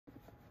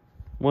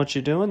What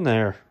you doing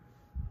there?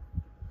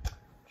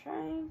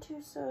 Trying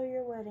to sew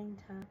your wedding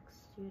tux,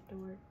 you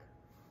dork.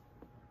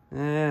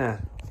 Yeah.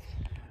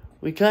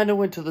 We kind of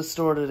went to the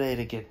store today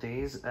to get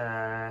these.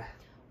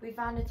 We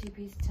found a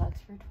two-piece tux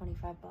for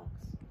 $25.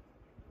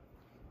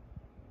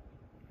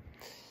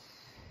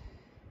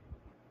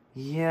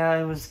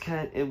 Yeah, it was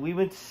we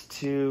went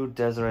to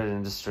Deseret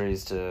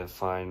Industries to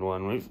find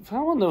one. We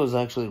found one that was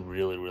actually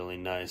really, really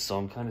nice, so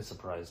I'm kind of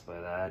surprised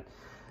by that.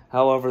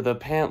 However, the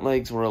pant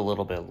legs were a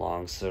little bit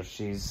long, so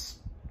she's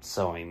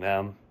sewing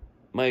them.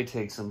 Might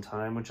take some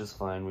time, which is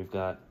fine. We've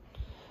got,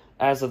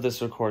 as of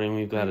this recording,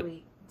 we've got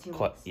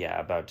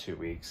about 2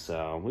 weeks,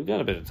 so we've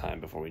got a bit of time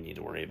before we need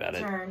to worry about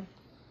it.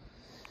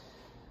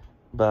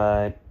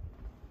 But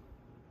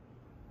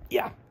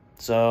yeah,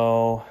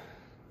 so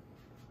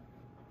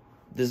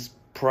this is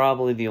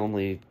probably the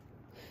only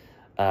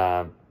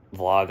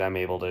vlog I'm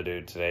able to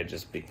do today,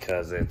 just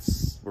because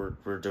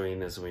we're doing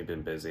this and we've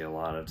been busy a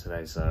lot of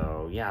today.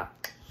 So yeah,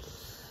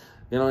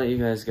 gonna let you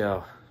guys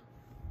go.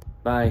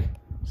 Bye.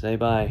 Say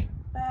bye.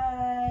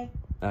 Bye.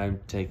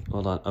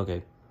 Hold on.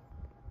 Okay.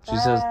 She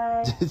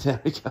Bye. says,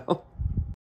 there we go.